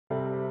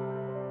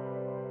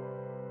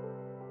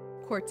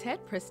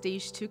Quartet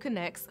Prestige 2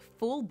 Connect's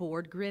Full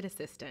Board Grid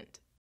Assistant.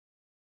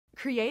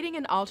 Creating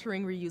and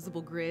altering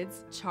reusable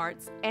grids,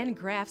 charts, and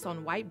graphs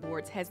on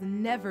whiteboards has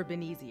never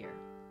been easier.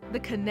 The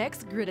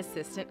Connect's Grid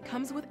Assistant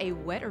comes with a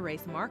wet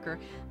erase marker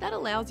that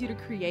allows you to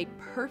create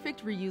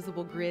perfect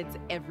reusable grids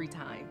every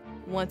time.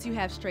 Once you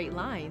have straight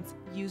lines,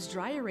 use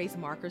dry erase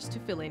markers to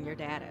fill in your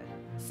data.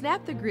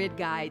 Snap the grid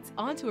guides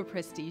onto a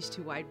Prestige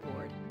 2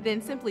 whiteboard,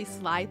 then simply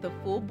slide the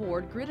Full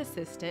Board Grid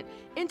Assistant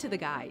into the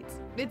guides.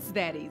 It's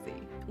that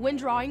easy. When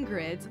drawing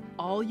grids,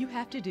 all you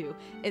have to do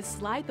is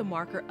slide the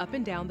marker up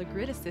and down the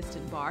Grid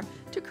Assistant bar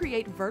to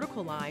create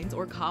vertical lines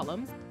or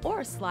columns,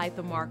 or slide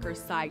the marker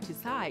side to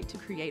side to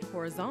create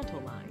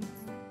horizontal lines.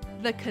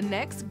 The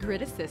Connect's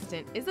Grid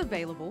Assistant is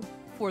available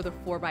for the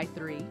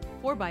 4x3,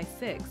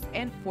 4x6,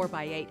 and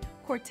 4x8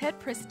 Quartet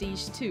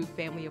Prestige 2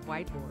 family of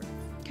whiteboards.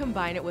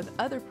 Combine it with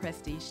other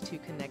Prestige 2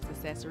 Connect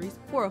accessories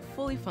for a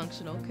fully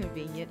functional,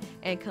 convenient,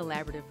 and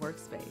collaborative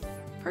workspace.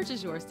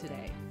 Purchase yours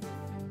today.